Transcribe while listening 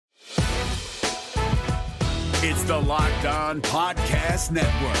It's the Locked On Podcast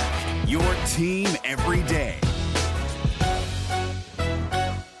Network, your team every day.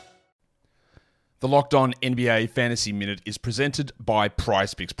 The Locked On NBA Fantasy Minute is presented by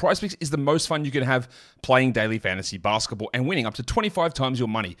PrizePicks. PrizePicks is the most fun you can have playing daily fantasy basketball and winning up to 25 times your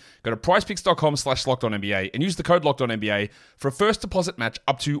money. Go to prizepicks.com/LockedOnNBA and use the code LockedOnNBA for a first deposit match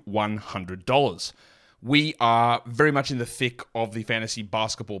up to $100. We are very much in the thick of the fantasy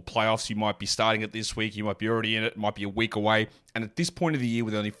basketball playoffs. You might be starting it this week. You might be already in it. It might be a week away. And at this point of the year,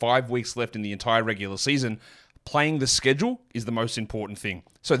 with only 5 weeks left in the entire regular season, playing the schedule is the most important thing.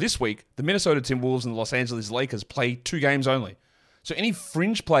 So this week, the Minnesota Timberwolves and the Los Angeles Lakers play 2 games only. So any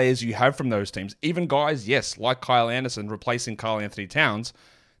fringe players you have from those teams, even guys, yes, like Kyle Anderson replacing Karl Anthony Towns,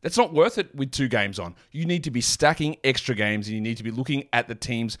 that's not worth it with 2 games on. You need to be stacking extra games, and you need to be looking at the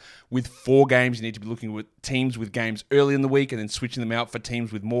teams with 4 games. You need to be looking at teams with games early in the week and then switching them out for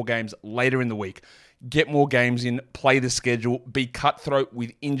teams with more games later in the week. Get more games in, play the schedule, be cutthroat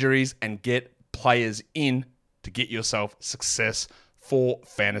with injuries, and get players in to get yourself success for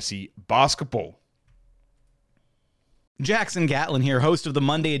fantasy basketball. Jackson Gatlin here, host of the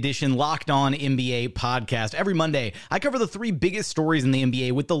Monday edition Locked On NBA podcast. Every Monday, I cover the 3 biggest stories in the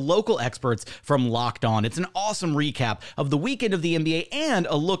NBA with the local experts from Locked On. It's an awesome recap of the weekend of the NBA and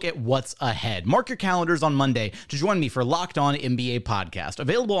a look at what's ahead. Mark your calendars on Monday to join me for Locked On NBA podcast,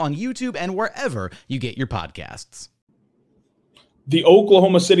 available on YouTube and wherever you get your podcasts. The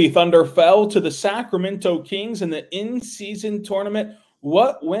Oklahoma City Thunder fell to the Sacramento Kings in the in-season tournament.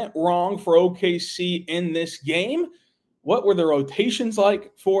 What went wrong for OKC in this game? What were the rotations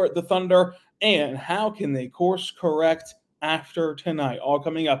like for the Thunder? And how can they course correct after tonight? All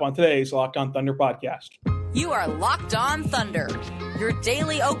coming up on today's Locked On Thunder podcast. You are Locked On Thunder, your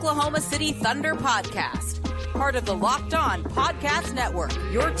daily Oklahoma City Thunder podcast. Part of the Locked On Podcast Network,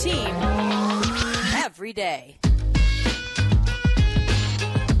 your team every day.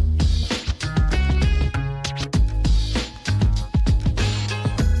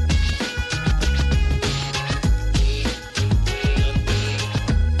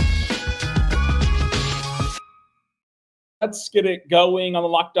 Let's get it going on the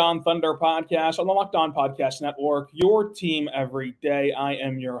Locked On Thunder podcast, on the Locked On Podcast Network, your team every day. I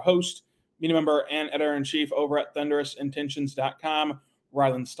am your host, media member, and editor-in-chief over at thunderousintentions.com,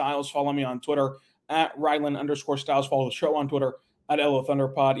 Rylan Stiles. Follow me on Twitter at Rylan_Stiles. Follow the show on Twitter at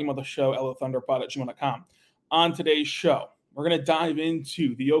LOThunderPod. Email the show, LOThunderPod@gmail.com. On today's show, we're going to dive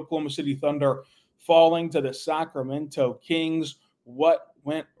into the Oklahoma City Thunder falling to the Sacramento Kings. What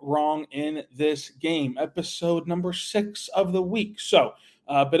went wrong in this game? Episode number 6 of the week. So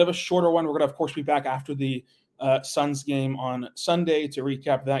a bit of a shorter one. We're going to, of course, be back after the Suns game on Sunday to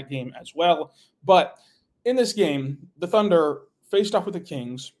recap that game as well. But in this game, the Thunder faced off with the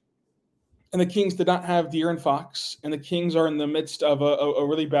Kings, and the Kings did not have De'Aaron Fox, and the Kings are in the midst of a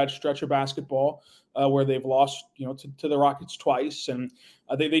really bad stretch of basketball where they've lost, to the Rockets twice, and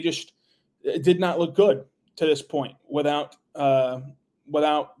they just did not look good to this point without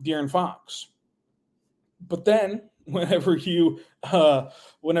De'Aaron Fox. But then whenever you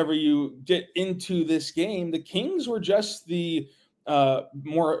get into this game, the Kings were just the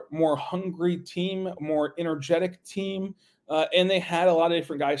more hungry team, more energetic team, and they had a lot of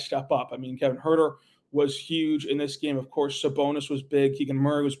different guys step up. I mean, Kevin Huerter was huge in this game. Of course, Sabonis was big. Keegan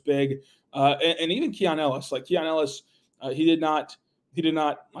Murray was big, and even Keon Ellis. Like Keon Ellis, he did not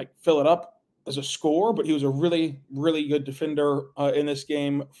like fill it up as a scorer, but he was a really, really good defender in this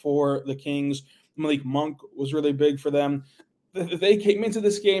game for the Kings. Malik Monk was really big for them. They came into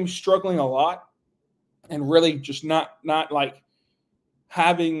this game struggling a lot and really just not like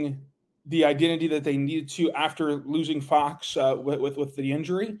having the identity that they needed to after losing Fox with the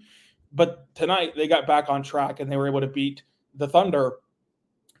injury. But tonight they got back on track and they were able to beat the Thunder.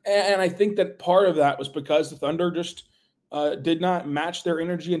 And I think that part of that was because the Thunder just did not match their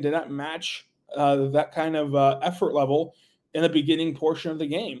energy and did not match that kind of effort level in the beginning portion of the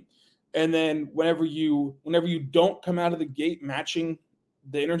game. And then whenever you don't come out of the gate matching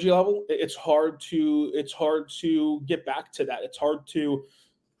the energy level, it's hard to get back to that. It's hard to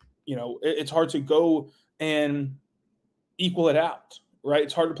go and equal it out, right?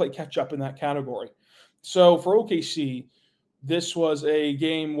 It's hard to play catch up in that category. So for OKC, this was a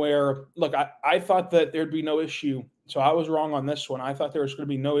game where, look, I thought that there'd be no issue. So I was wrong on this one. I thought there was going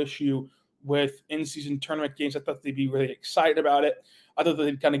to be no issue with in-season tournament games. I thought they'd be really excited about it. I thought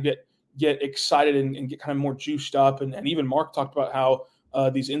they'd kind of get excited and get kind of more juiced up. And even Mark talked about how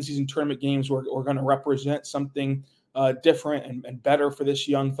these in-season tournament games were going to represent something different and better for this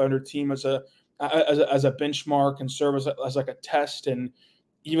young Thunder team as a benchmark and serve as like a test. And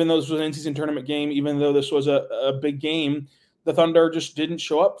even though this was an in-season tournament game, even though this was a big game, the Thunder just didn't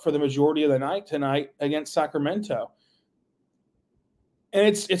show up for the majority of the night tonight against Sacramento. And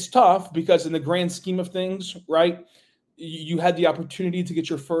it's tough because in the grand scheme of things, right, you had the opportunity to get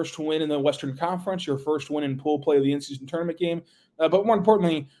your first win in the Western Conference, your first win in pool play of the in-season tournament game. But more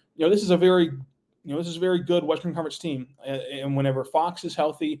importantly, this is a very good Western Conference team. And whenever Fox is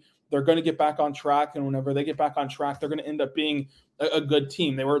healthy, they're going to get back on track. And whenever they get back on track, they're going to end up being a good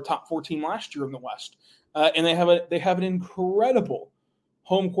team. They were a top 4 team last year in the West. And they have an incredible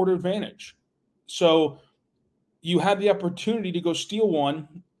home court advantage. So you had the opportunity to go steal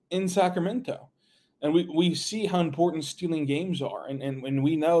one in Sacramento. And we see how important stealing games are. And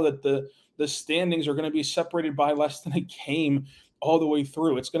we know that the standings are going to be separated by less than a game all the way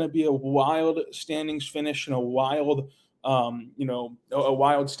through. It's going to be a wild standings finish and a wild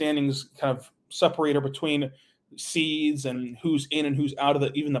standings kind of separator between seeds and who's in and who's out of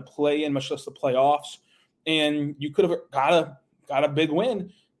even the play-in, much less the playoffs. And you could have got a big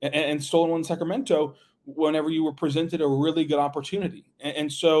win and stolen one in Sacramento whenever you were presented a really good opportunity.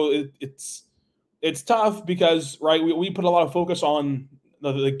 And so it's tough because, right, we put a lot of focus on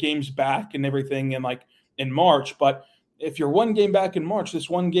the games back and everything in March, but if you're one game back in March, this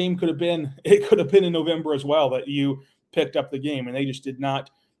one game could have been in November as well that you picked up the game, and they just did not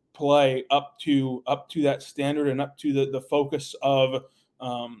play up to that standard and up to the focus of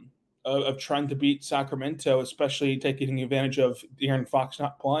trying to beat Sacramento, especially taking advantage of De'Aaron Fox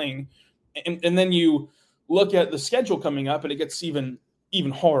not playing. And then you look at the schedule coming up, and it gets even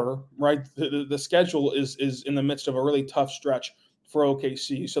harder, right? The schedule is in the midst of a really tough stretch for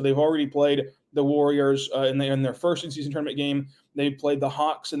OKC. So they've already played the Warriors in their first in-season tournament game. They played the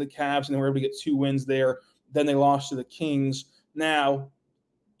Hawks and the Cavs, and they were able to get 2 wins there. Then they lost to the Kings. Now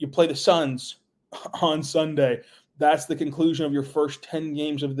you play the Suns on Sunday. That's the conclusion of your first 10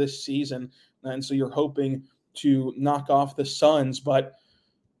 games of this season. And so you're hoping to knock off the Suns, but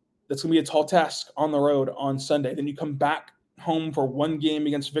that's going to be a tall task on the road on Sunday. Then you come back home for one game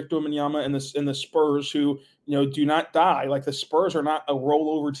against Victor Wembanyama and the Spurs, who do not die. Like, the Spurs are not a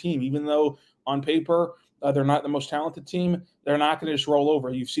rollover team, even though on paper they're not the most talented team. They're not going to just roll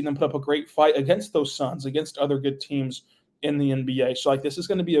over. You've seen them put up a great fight against those Suns, against other good teams in the NBA. So this is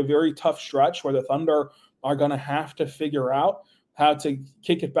going to be a very tough stretch where the Thunder are going to have to figure out how to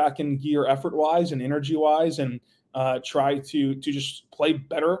kick it back in gear effort-wise and energy-wise and try to just play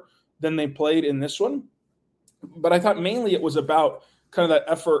better than they played in this one. But I thought mainly it was about kind of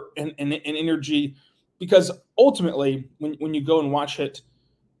that effort and energy, because ultimately when you go and watch it,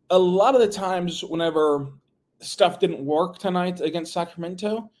 a lot of the times whenever stuff didn't work tonight against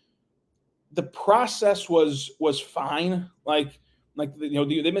Sacramento, the process was fine.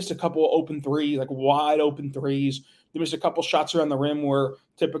 They missed a couple open threes, wide open threes. They missed a couple shots around the rim where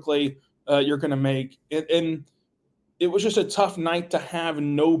typically you're going to make. And it was just a tough night to have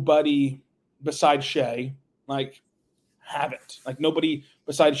nobody besides Shea have it. Nobody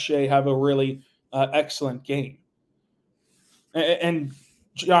besides Shea have a really excellent game. And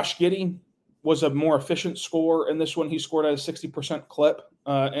Josh Giddey was a more efficient scorer in this one. He scored at a 60% clip,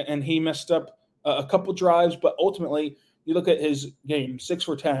 and he messed up a couple drives. But ultimately, you look at his game, 6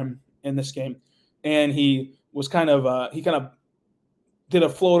 for 10 in this game, and he was kind of did a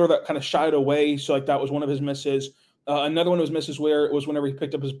floater that kind of shied away. So that was one of his misses. Another one of his misses where it was whenever he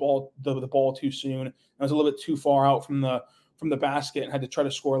picked up his ball, the ball too soon. It was a little bit too far out from the basket and had to try to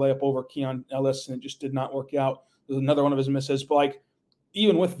score a layup over Keon Ellis, and it just did not work out. There's another one of his misses. But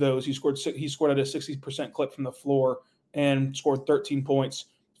even with those, he scored at a 60% clip from the floor and scored 13 points,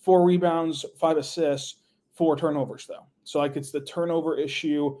 4 rebounds, 5 assists, 4 turnovers though. So it's the turnover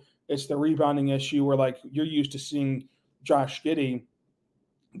issue, it's the rebounding issue where you're used to seeing Josh Giddey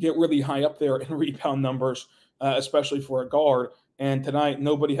get really high up there in rebound numbers, especially for a guard. And tonight,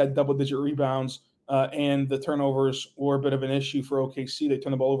 nobody had double-digit rebounds, and the turnovers were a bit of an issue for OKC. They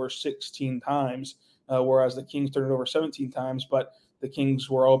turned the ball over 16 times, whereas the Kings turned it over 17 times. But the Kings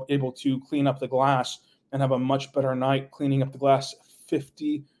were able to clean up the glass and have a much better night cleaning up the glass,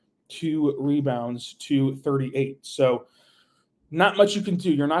 52 rebounds to 38. So not much you can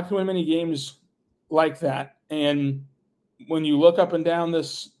do. You're not going to win many games like that. And when you look up and down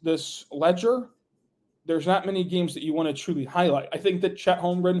this ledger, there's not many games that you want to truly highlight. I think that Chet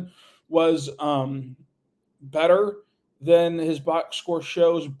Holmgren was better than his box score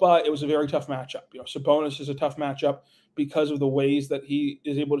shows, but it was a very tough matchup. Sabonis is a tough matchup because of the ways that he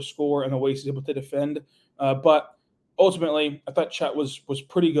is able to score and the ways he's able to defend. But ultimately, I thought Chet was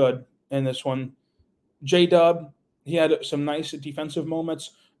pretty good in this one. J-Dub, he had some nice defensive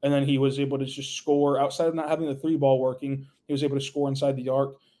moments, and then he was able to just score outside of not having the 3 ball working. He was able to score inside the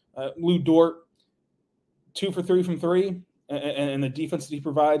arc. Lou Dort, 2 for 3 from three, and the defense that he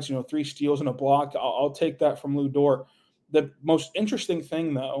provides, 3 steals and a block. I'll take that from Lou Dort. The most interesting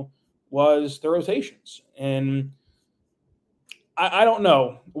thing, though, was the rotations. And I don't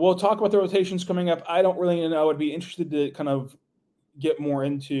know. We'll talk about the rotations coming up. I don't really know. I'd be interested to kind of get more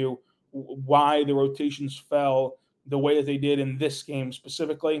into why the rotations fell the way that they did in this game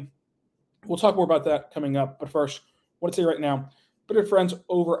specifically. We'll talk more about that coming up. But first, what I'd say right now, but our friends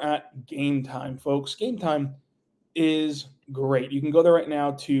over at Game Time, folks. Game Time is great. You can go there right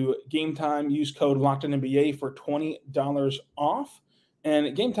now to Game Time, use code LOCKEDONNBA for $20 off.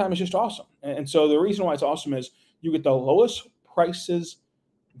 And Game Time is just awesome. And so the reason why it's awesome is you get the lowest prices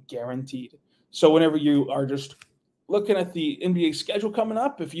guaranteed. So whenever you are just looking at the NBA schedule coming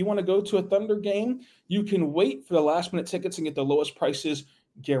up, if you want to go to a Thunder game, you can wait for the last minute tickets and get the lowest prices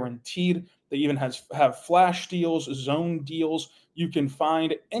guaranteed. They even have flash deals, zone deals. You can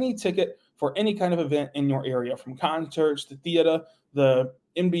find any ticket for any kind of event in your area, from concerts, the theater, the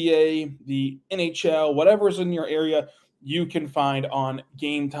NBA, the NHL, whatever's in your area, you can find on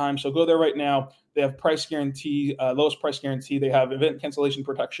Game Time. So go there right now. They have price guarantee, lowest price guarantee. They have event cancellation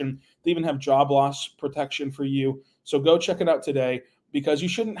protection. They even have job loss protection for you. So go check it out today, because you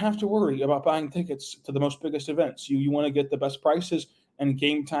shouldn't have to worry about buying tickets to the most biggest events. You want to get the best prices, and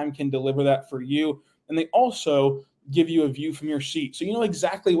Game Time can deliver that for you. And they also give you a view from your seat, so you know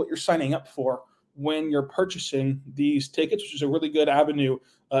exactly what you're signing up for when you're purchasing these tickets, which is a really good avenue,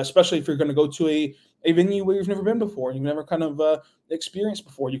 especially if you're going to go to a venue where you've never been before, you've never kind of experienced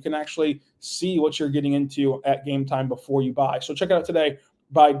before. You can actually see what you're getting into at Game Time before you buy. So check it out today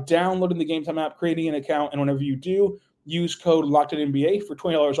by downloading the Game Time app, creating an account, and whenever you do, use code LOCKEDONNBA for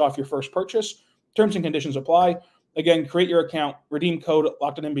 $20 off your first purchase. Terms and conditions apply. Again, create your account, redeem code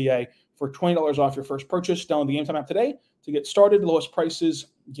LOCKEDONNBA for $20 off your first purchase. Download the Game Time app today to get started. Lowest prices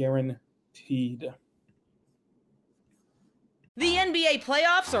guaranteed. The NBA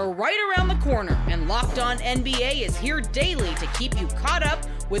playoffs are right around the corner, and Locked On NBA is here daily to keep you caught up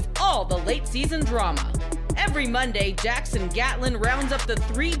with all the late season drama. Every Monday, Jackson Gatlin rounds up the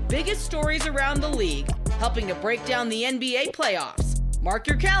 3 biggest stories around the league, helping to break down the NBA playoffs. Mark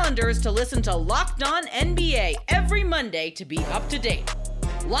your calendars to listen to Locked On NBA every Monday to be up to date.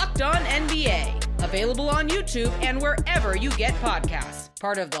 Locked On NBA, available on YouTube and wherever you get podcasts.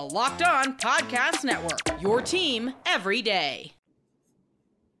 Part of the Locked On Podcast Network, your team every day.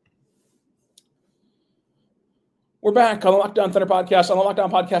 We're back on the Locked On Thunder podcast, on the Locked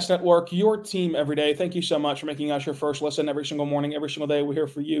On Podcast Network, your team every day. Thank you so much for making us your first listen every single morning, every single day. We're here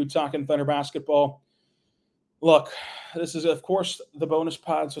for you, talking Thunder basketball. Look, this is, of course, the bonus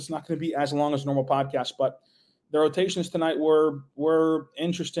pod, so it's not going to be as long as a normal podcast, but the rotations tonight were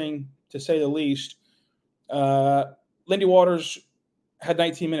interesting, to say the least. Lindy Waters had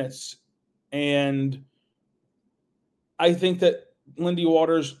 19 minutes, and I think that Lindy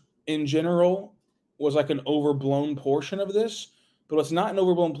Waters, in general, was like an overblown portion of this, but what's not an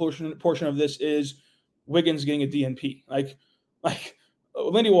overblown portion of this is Wiggins getting a DNP. Like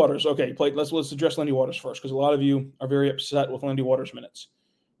Lindy Waters, okay, played. Let's address Lindy Waters first, because a lot of you are very upset with Lindy Waters' minutes.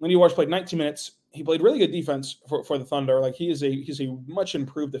 Lindy Waters played 19 minutes. He played really good defense for the Thunder. Like he's a much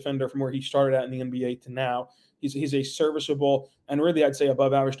improved defender from where he started at in the NBA to now. He's a serviceable and really, I'd say,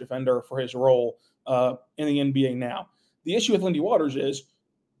 above average defender for his role in the NBA now. The issue with Lindy Waters is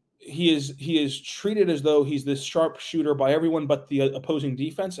he is treated as though he's this sharp shooter by everyone but the opposing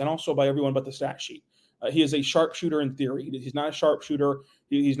defense, and also by everyone but the stat sheet. He is a sharp shooter in theory. He's not a sharp shooter.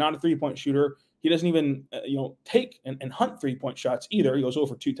 He's not a three-point shooter. He doesn't even take and hunt three-point shots either. He goes 0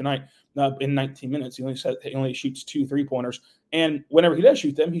 for 2 tonight in 19 minutes. He only shoots 2 3-pointers, and whenever he does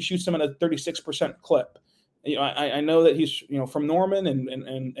shoot them, he shoots them at a 36% clip. I know that he's from Norman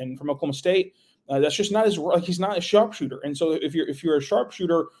and from Oklahoma State. That's just not he's not a sharpshooter. And so if you're a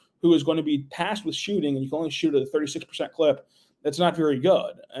sharpshooter who is going to be tasked with shooting and you can only shoot at a 36% clip, that's not very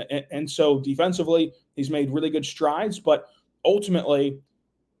good. And so defensively, he's made really good strides. But ultimately,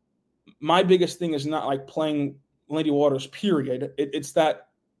 my biggest thing is not like playing Lindy Waters, period. It's that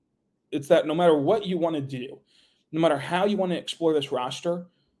no matter what you want to do, no matter how you want to explore this roster,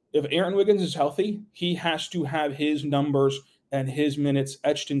 if Aaron Wiggins is healthy, he has to have his numbers and his minutes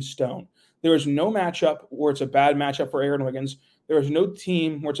etched in stone. There is no matchup where it's a bad matchup for Aaron Wiggins. There is no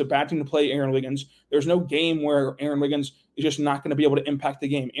team where it's a bad team to play Aaron Wiggins. There's no game where Aaron Wiggins is just not going to be able to impact the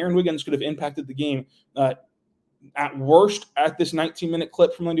game. Aaron Wiggins could have impacted the game at worst at this 19-minute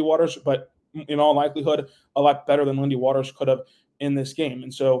clip from Lindy Waters, but in all likelihood, a lot better than Lindy Waters could have in this game.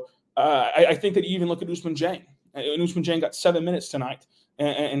 And so I think that you even look at Ousmane Dieng. Ousmane Dieng got 7 minutes tonight,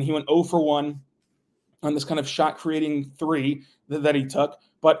 and he went 0 for 1 on this kind of shot creating three that he took.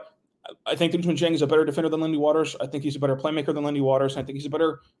 But I think Usman Jang is a better defender than Lindy Waters. I think he's a better playmaker than Lindy Waters. I think he's a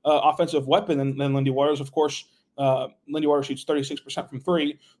better offensive weapon than Lindy Waters. Of course, Lindy Waters shoots 36% from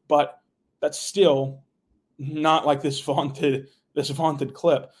three, but that's still not like this vaunted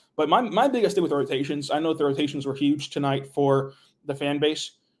clip. But my biggest thing with the rotations, I know the rotations were huge tonight for the fan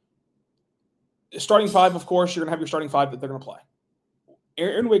base. Starting five, of course, you're going to have your starting five that they're going to play.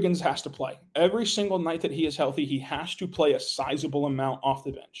 Aaron Wiggins has to play. Every single night that he is healthy, he has to play a sizable amount off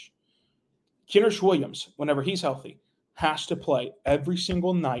the bench. Kenrich Williams, whenever he's healthy, has to play every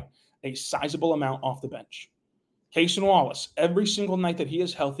single night a sizable amount off the bench. Cason Wallace, every single night that he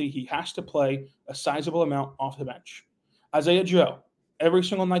is healthy, he has to play a sizable amount off the bench. Isaiah Joe, every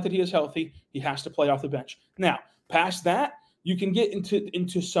single night that he is healthy, he has to play off the bench. Now, past that, you can get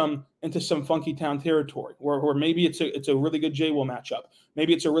into some funky town territory where maybe it's a really good J Will matchup.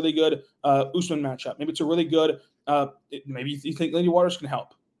 Maybe it's a really good Usman matchup. Maybe it's a really good maybe you think Lindy Waters can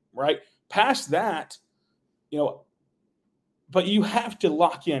help, right? Past that, but you have to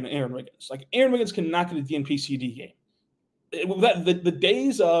lock in Aaron Wiggins. Like Aaron Wiggins cannot get a DNP-CD game. The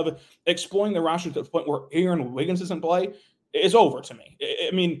days of exploring the roster to the point where Aaron Wiggins doesn't play is over to me. I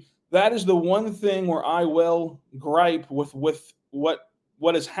mean, that is the one thing where I will gripe with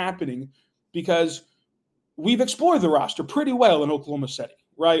what is happening, because we've explored the roster pretty well in Oklahoma City,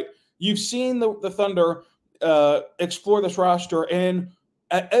 right? You've seen the Thunder explore this roster, and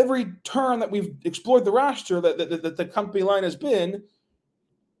at every turn that we've explored the roster that the company line has been,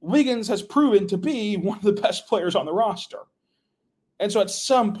 Wiggins has proven to be one of the best players on the roster. And so at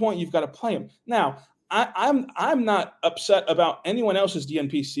some point, you've got to play him. Now, I'm not upset about anyone else's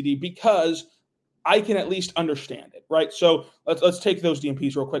DNP-CD because I can at least understand it, right? So let's take those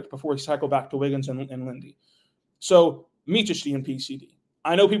DNPs real quick before we cycle back to Wiggins and Lindy. So Micic DNP-CD.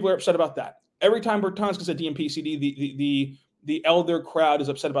 I know people are upset about that. Every time Bertans gets a DNP-CD, the elder crowd is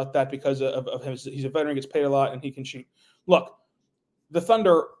upset about that because of him. He's a veteran, gets paid a lot, and he can shoot. Look, the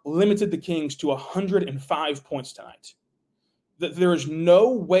Thunder limited the Kings to 105 points tonight. There is no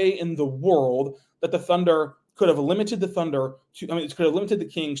way in the world that the Thunder could have limited the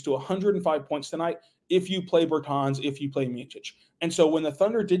Kings to 105 points tonight if you play Bertans, if you play Micic. And so when the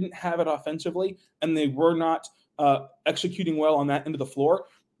Thunder didn't have it offensively and they were not executing well on that end of the floor,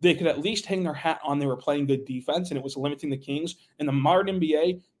 they could at least hang their hat on they were playing good defense, and it was limiting the Kings. In the modern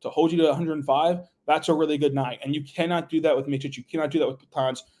NBA, to hold you to 105, that's a really good night. And you cannot do that with Micic. You cannot do that with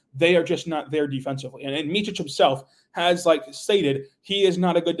Bertans. They are just not there defensively. And Micic himself has stated he is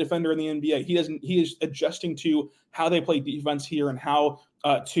not a good defender in the NBA. He is adjusting to how they play defense here and how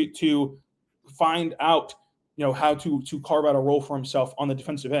to find out, how to carve out a role for himself on the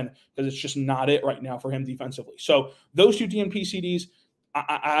defensive end, because it's just not it right now for him defensively. So those two DNP-CDs,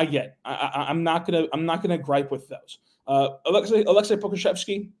 I get. I'm not gonna gripe with those. Alexei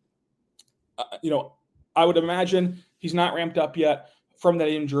Pokusevski, I would imagine he's not ramped up yet from that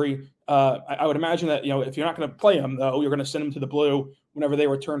injury. I would imagine that, if you're not going to play him, though, you're going to send him to the Blue whenever they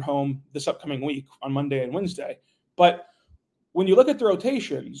return home this upcoming week on Monday and Wednesday. But when you look at the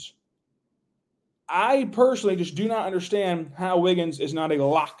rotations, I personally just do not understand how Wiggins is not a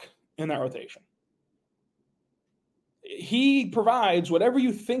lock in that rotation. He provides whatever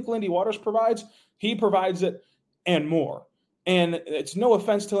you think Lindy Waters provides, he provides it and more. And it's no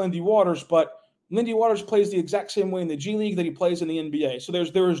offense to Lindy Waters, but Lindy Waters plays the exact same way in the G League that he plays in the NBA. So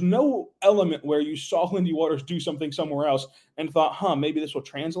there is no element where you saw Lindy Waters do something somewhere else and thought, maybe this will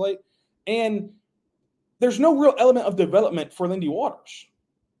translate. And there's no real element of development for Lindy Waters.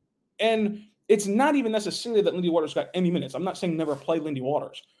 And it's not even necessarily that Lindy Waters got any minutes. I'm not saying never play Lindy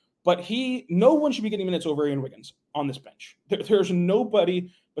Waters. But no one should be getting minutes over Aaron Wiggins on this bench. There's nobody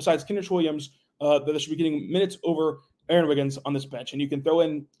besides Kenrich Williams that should be getting minutes over Aaron Wiggins on this bench. And you can throw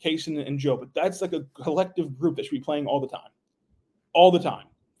in Cason and Joe, but that's like a collective group that should be playing all the time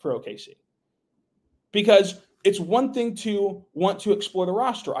for OKC. Because it's one thing to want to explore the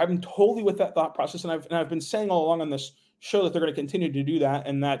roster. I'm totally with that thought process, and I've been saying all along on this show that they're going to continue to do that,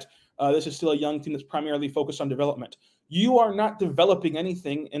 and that this is still a young team that's primarily focused on development. You are not developing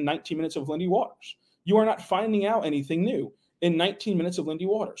anything in 19 minutes of Lindy Waters. You are not finding out anything new in 19 minutes of Lindy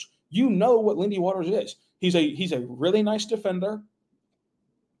Waters. You know what Lindy Waters is. He's a really nice defender,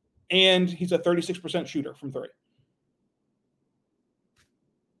 and he's a 36% shooter from three.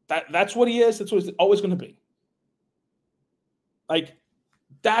 That's what he is. That's what he's always going to be.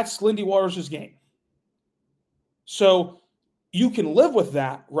 That's Lindy Waters' game. So you can live with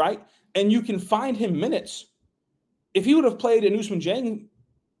that, right? And you can find him minutes. If he would have played an Usman Jang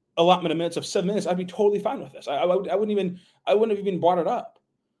allotment of minutes of 7 minutes, I'd be totally fine with this. I wouldn't have even brought it up.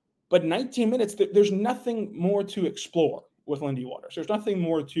 But 19 minutes, there's nothing more to explore with Lindy Waters. There's nothing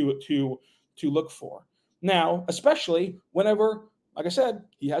more to look for. Now, especially whenever, like I said,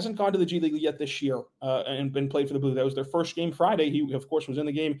 he hasn't gone to the G League yet this year and been played for the Blue. That was their first game Friday. He, of course, was in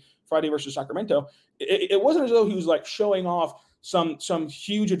the game Friday versus Sacramento. It wasn't as though he was like showing off some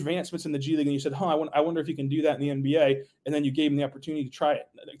huge advancements in the G League and you said, I wonder if he can do that in the NBA, and then you gave him the opportunity to try it.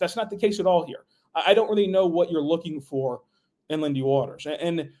 That's not the case at all here. I don't really know what you're looking for in Lindy Waters.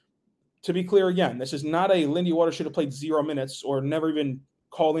 And to be clear again, this is not a Lindy Waters should have played 0 minutes or never even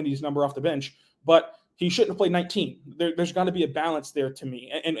call Lindy's number off the bench, but he shouldn't have played 19. There's got to be a balance there to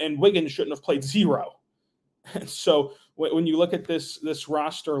me. And Wiggins shouldn't have played 0. And so when you look at this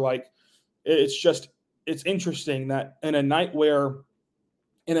roster, like it's interesting that in a night where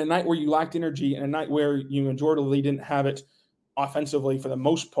you lacked energy, in a night where you majorly didn't have it offensively for the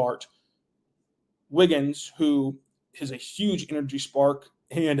most part, Wiggins, who is a huge energy spark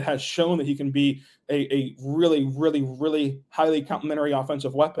and has shown that he can be a really, really, really highly complementary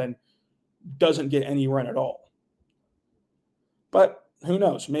offensive weapon, doesn't get any run at all. But who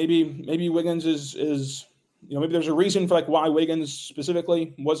knows? Maybe Wiggins is maybe there's a reason for like why Wiggins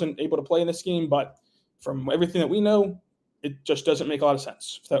specifically wasn't able to play in this game. But from everything that we know, it just doesn't make a lot of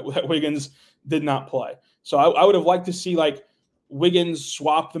sense that Wiggins did not play. So I would have liked to see like Wiggins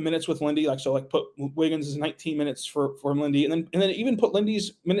swap the minutes with Lindy, like put Wiggins' 19 minutes for Lindy, and then even put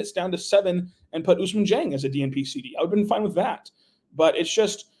Lindy's minutes down to 7 and put Ousmane Dieng as a DNP CD. I would have been fine with that. But it's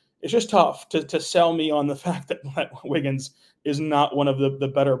just tough to sell me on the fact that Wiggins is not one of the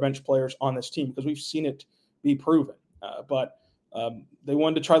better bench players on this team, because we've seen it be proven. But they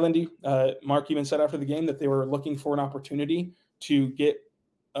wanted to try Lindy. Mark even said after the game that they were looking for an opportunity to get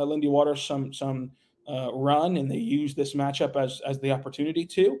Lindy Waters some run, and they used this matchup as the opportunity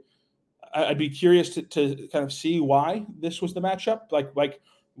to. I'd be curious to kind of see why this was the matchup. Like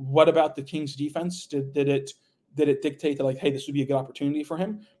what about the Kings defense? Did it dictate that, like, hey, this would be a good opportunity for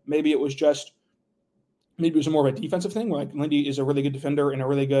him? Maybe it was more of a defensive thing, where like Lindy is a really good defender and a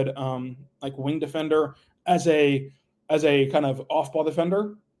really good like wing defender as a kind of off-ball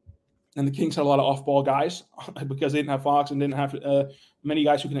defender. And the Kings had a lot of off-ball guys because they didn't have Fox and didn't have many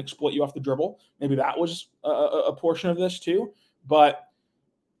guys who can exploit you off the dribble. Maybe that was a portion of this too. But,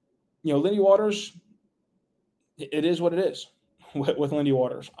 Lindy Waters, it is what it is with Lindy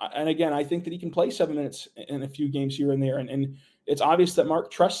Waters. And again, I think that he can play 7 minutes in a few games here and there. And it's obvious that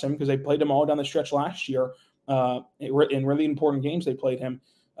Mark trusts him because they played him all down the stretch last year. In really important games, they played him.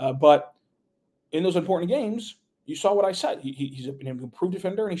 But in those important games, you saw what I said. He's an improved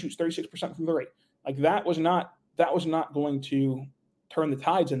defender, and he shoots 36% from 3. Like that was not going to turn the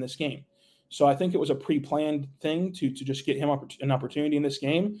tides in this game. So I think it was a pre-planned thing to just get him an opportunity in this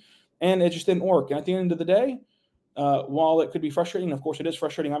game, and it just didn't work. And at the end of the day, while it could be frustrating, of course it is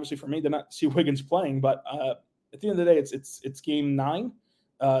frustrating, obviously for me to not see Wiggins playing. But at the end of the day, it's game 9.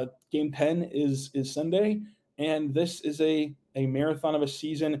 Game 10 is Sunday, and this is a marathon of a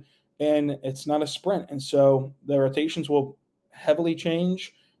season. And it's not a sprint. And so the rotations will heavily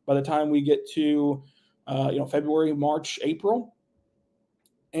change by the time we get to, February, March, April.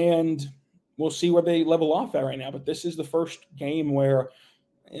 And we'll see where they level off at right now. But this is the first game where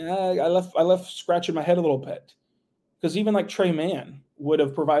I left scratching my head a little bit. Because even like Trey Mann would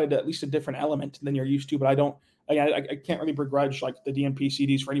have provided at least a different element than you're used to. But I can't really begrudge like the DNP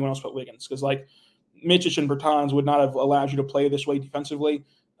CDs for anyone else but Wiggins. Because like Mitchich and Bertans would not have allowed you to play this way defensively.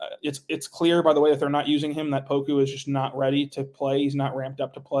 It's clear, by the way, that they're not using him, that Poku is just not ready to play. He's not ramped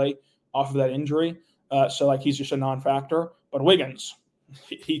up to play off of that injury. So like he's just a non-factor. But Wiggins,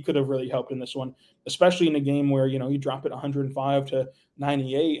 he could have really helped in this one, especially in a game where, you drop it 105 to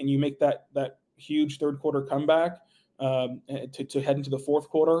 98 and you make that huge third quarter comeback to head into the fourth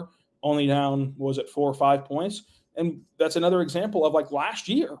quarter, only down, 4 or 5 points. And that's another example of like last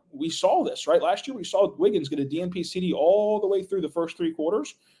year, we saw this, right? Last year, we saw Wiggins get a DNP CD all the way through the first 3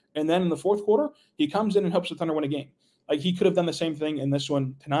 quarters. And then in the fourth quarter, he comes in and helps the Thunder win a game. Like he could have done the same thing in this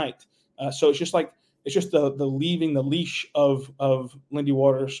one tonight. So it's just the leaving the leash of Lindy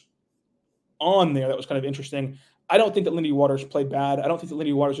Waters on there that was kind of interesting. I don't think that Lindy Waters played bad. I don't think that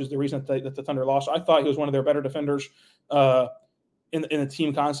Lindy Waters is the reason that the Thunder lost. I thought he was one of their better defenders in the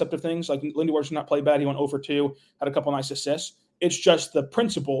team concept of things. Like Lindy Waters did not play bad. He went 0 for 2, had a couple nice assists. It's just the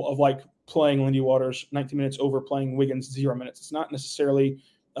principle of like playing Lindy Waters 19 minutes over playing Wiggins 0 minutes. It's not necessarily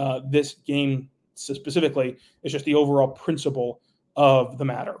this game specifically. It's just the overall principle of the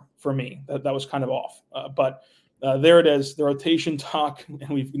matter for me. That was kind of off. But there it is, the rotation talk, and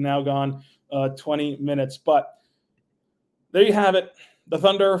we've now gone 20 minutes. But there you have it. The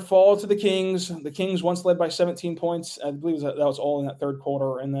Thunder fall to the Kings. The Kings once led by 17 points. I believe that was all in that third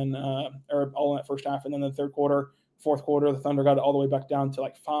quarter, and then or all in that first half. And then the third quarter, fourth quarter, the Thunder got it all the way back down to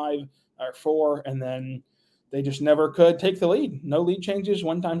like 5 or 4, and then they just never could take the lead. No lead changes,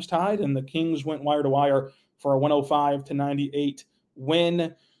 one time's tied, and the Kings went wire to wire for a 105-98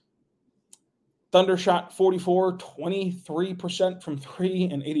 win. Thunder shot 23% from 3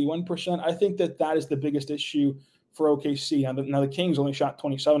 and 81%. I think that is the biggest issue for OKC. Now the Kings only shot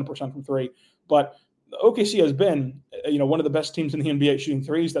 27% from 3, but OKC has been, one of the best teams in the NBA shooting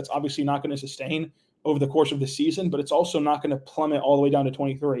threes. That's obviously not going to sustain over the course of the season, but it's also not going to plummet all the way down to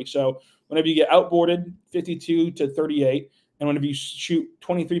 23. So whenever you get outboarded 52-38, and whenever you shoot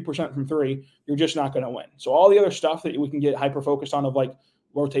 23% from 3, you're just not going to win. So all the other stuff that we can get hyper-focused on of like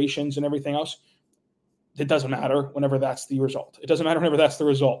rotations and everything else, it doesn't matter whenever that's the result. It doesn't matter whenever that's the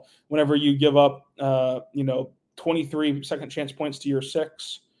result. Whenever you give up, 23 second chance points to your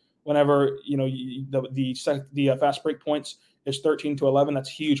 6, whenever, the fast break points is 13-11, that's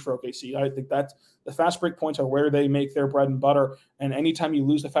huge for OKC. I think that's the fast break points are where they make their bread and butter. And anytime you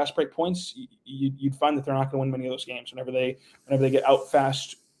lose the fast break points, you'd find that they're not going to win many of those games whenever they get out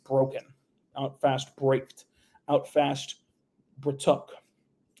fast broken, out fast braked, out fast bretook.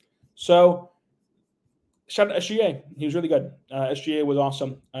 So shout out to SGA. He was really good. SGA was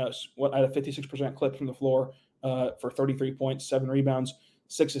awesome. I had a 56% clip from the floor for 33 points, 7 rebounds,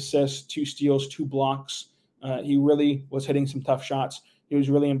 6 assists, 2 steals, 2 blocks. He really was hitting some tough shots. He was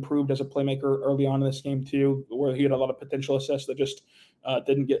really improved as a playmaker early on in this game too, where he had a lot of potential assists that just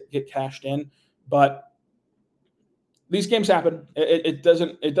didn't get cashed in. But these games happen. It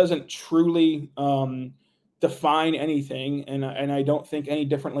doesn't truly define anything, and I don't think any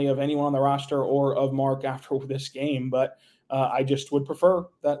differently of anyone on the roster or of Mark after this game. But I just would prefer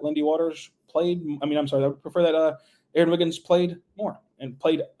that Lindy Waters played. I would prefer that Aaron Wiggins played more and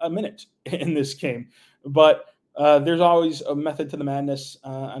played a minute in this game. But there's always a method to the madness.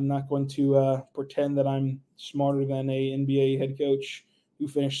 I'm not going to pretend that I'm smarter than a NBA head coach who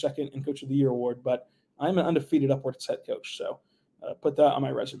finished second in Coach of the Year award, but I'm an undefeated upwards head coach. So put that on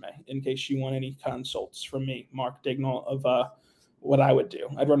my resume in case you want any consults from me, Mark Dignall, of what I would do.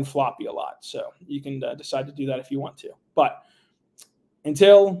 I'd run floppy a lot, so you can decide to do that if you want to. But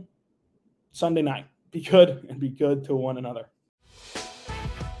until Sunday night, be good and be good to one another.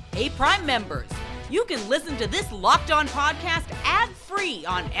 Hey, Prime members, you can listen to this Locked On podcast ad-free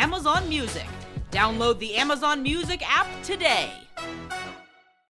on Amazon Music. Download the Amazon Music app today.